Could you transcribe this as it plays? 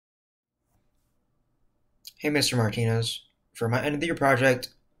Hey, Mr. Martinez. For my end of the year project,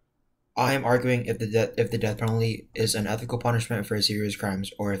 I am arguing if the death penalty is an ethical punishment for serious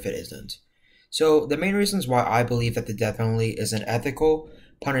crimes or if it isn't. So the main reasons why I believe that the death penalty is an ethical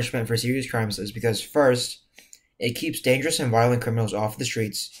punishment for serious crimes is because first, it keeps dangerous and violent criminals off the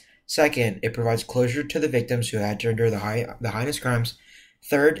streets. Second, it provides closure to the victims who had to endure the heinous crimes.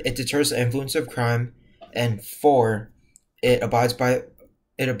 Third, it deters the influence of crime, and four, it abides by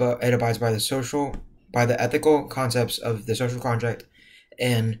it abides by the ethical concepts of the social contract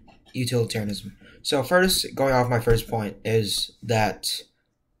and utilitarianism. So first, going off my first point is that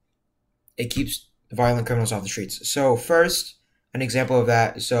it keeps violent criminals off the streets. So first, an example of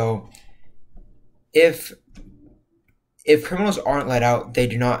that. So if if criminals aren't let out, they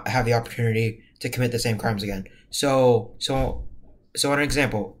do not have the opportunity to commit the same crimes again. So an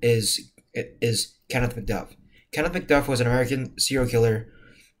example is Kenneth McDuff. Kenneth McDuff was an American serial killer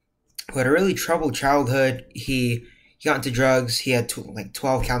who had a really troubled childhood. He got into drugs. He had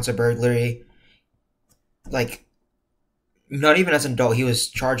 12 counts of burglary. Like, not even as an adult, he was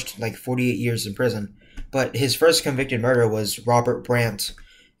charged like 48 years in prison. But his first convicted murder was Robert Brandt,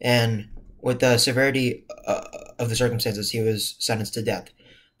 and with the severity of the circumstances, he was sentenced to death.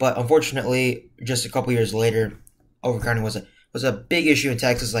 But unfortunately, just a couple years later, overcrowding was a big issue in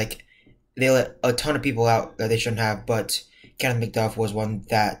Texas. Like, they let a ton of people out that they shouldn't have, but Kenneth McDuff was one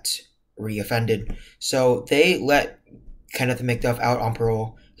that reoffended. So they let Kenneth McDuff out on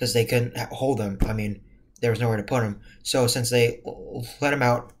parole because they couldn't hold him. I mean, there was nowhere to put him. So since they let him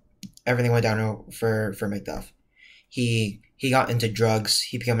out, everything went downhill for McDuff. He got into drugs.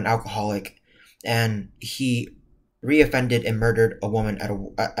 He became an alcoholic, and he reoffended and murdered a woman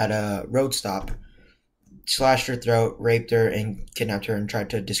at a road stop, slashed her throat, raped her, and kidnapped her and tried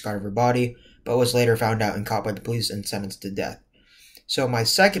to discard her body, but was later found out and caught by the police and sentenced to death. So my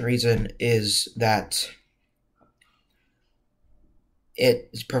second reason is that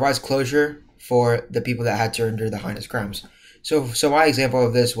it provides closure for the people that had to endure the heinous crimes. So my example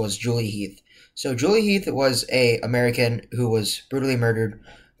of this was Julie Heath. So Julie Heath was a American who was brutally murdered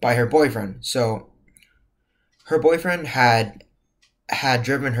by her boyfriend. So her boyfriend had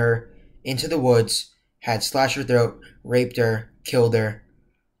driven her into the woods, had slashed her throat, raped her, killed her,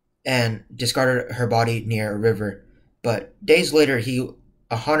 and discarded her body near a river. But days later,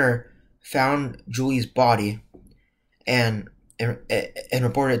 a hunter found Julie's body and and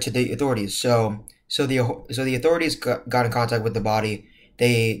reported it to the authorities. So the authorities got in contact with the body.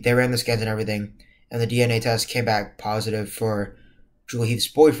 They ran the scans and everything, and the DNA test came back positive for Julie Heath's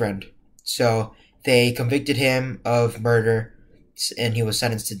boyfriend. So they convicted him of murder, and he was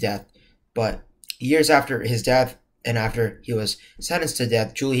sentenced to death. But years after his death, and after he was sentenced to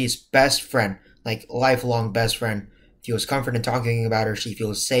death, Julie Heath's best friend, like lifelong best friend, feels comfort in talking about her. She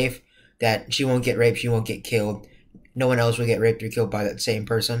feels safe that she won't get raped, she won't get killed. No one else will get raped or killed by that same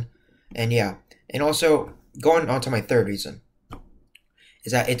person. And yeah, and also going on to my third reason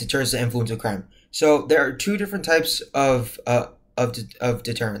is that it deters the influence of crime. So there are two different types of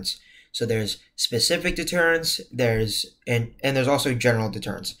deterrence. So there's specific deterrence, and there's also general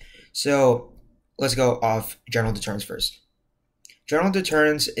deterrence. So let's go off general deterrence first. General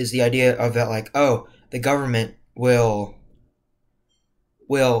deterrence is the idea of that, like, oh, the government will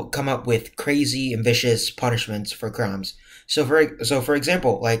come up with crazy and vicious punishments for crimes. So for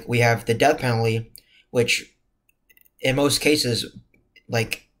example, like we have the death penalty, which in most cases,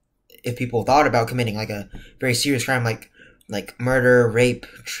 like if people thought about committing like a very serious crime, like murder, rape,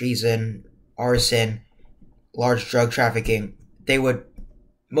 treason, arson, large drug trafficking, they would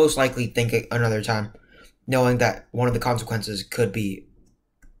most likely think another time, knowing that one of the consequences could be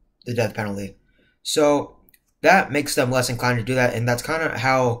the death penalty. So that makes them less inclined to do that, and that's kind of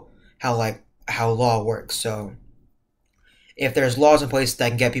how law works. So if there's laws in place that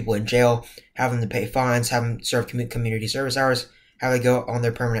can get people in jail, have them to pay fines, have them serve community service hours, have they go on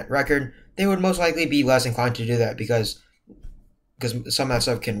their permanent record, they would most likely be less inclined to do that because some of that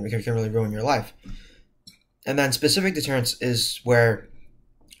stuff can really ruin your life. And then specific deterrence is the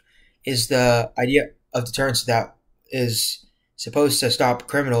idea of deterrence that is supposed to stop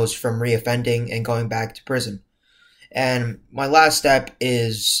criminals from reoffending and going back to prison. And my last step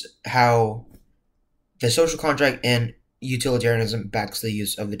is how the social contract and utilitarianism backs the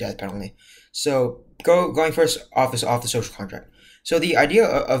use of the death penalty. So going first off the social contract. So the idea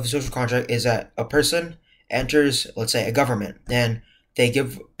of the social contract is that a person enters, let's say, a government, and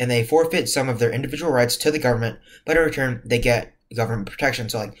they forfeit some of their individual rights to the government, but in return they get government protection.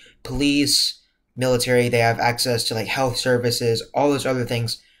 So like police, military, they have access to like health services, all those other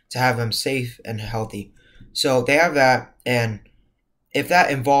things to have them safe and healthy. So they have that, and if that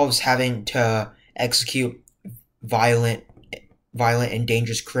involves having to execute violent violent and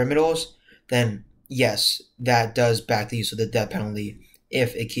dangerous criminals, then yes, that does back the use of the death penalty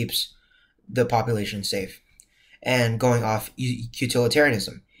if it keeps the population safe. And going off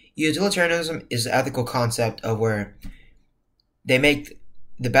utilitarianism. Utilitarianism is the ethical concept of where they make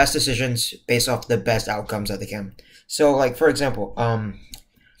the best decisions based off the best outcomes that they can. So, like for example,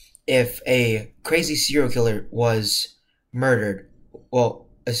 if a crazy serial killer was murdered, well,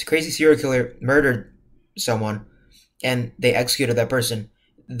 a crazy serial killer murdered someone, and they executed that person,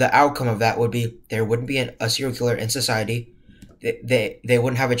 the outcome of that would be there wouldn't be a serial killer in society. They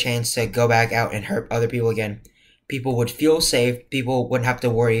wouldn't have a chance to go back out and hurt other people again. People would feel safe. People wouldn't have to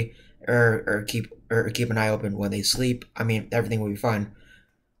worry or keep an eye open when they sleep. I mean, everything would be fine.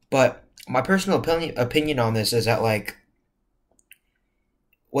 But my personal opinion on this is that, like,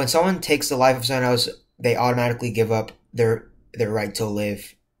 when someone takes the life of someone else, they automatically give up their right to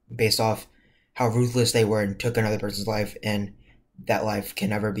live based off how ruthless they were and took another person's life, and that life can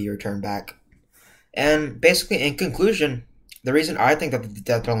never be returned back. And basically, in conclusion, the reason I think that the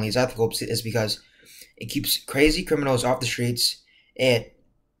death penalty is ethical is because it keeps crazy criminals off the streets. It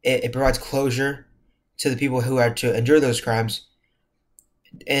provides closure to the people who had to endure those crimes,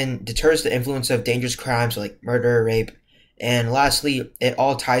 and deters the influence of dangerous crimes like murder, rape, and lastly, it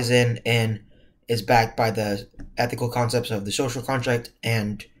all ties in and is backed by the ethical concepts of the social contract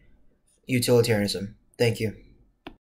and utilitarianism. Thank you.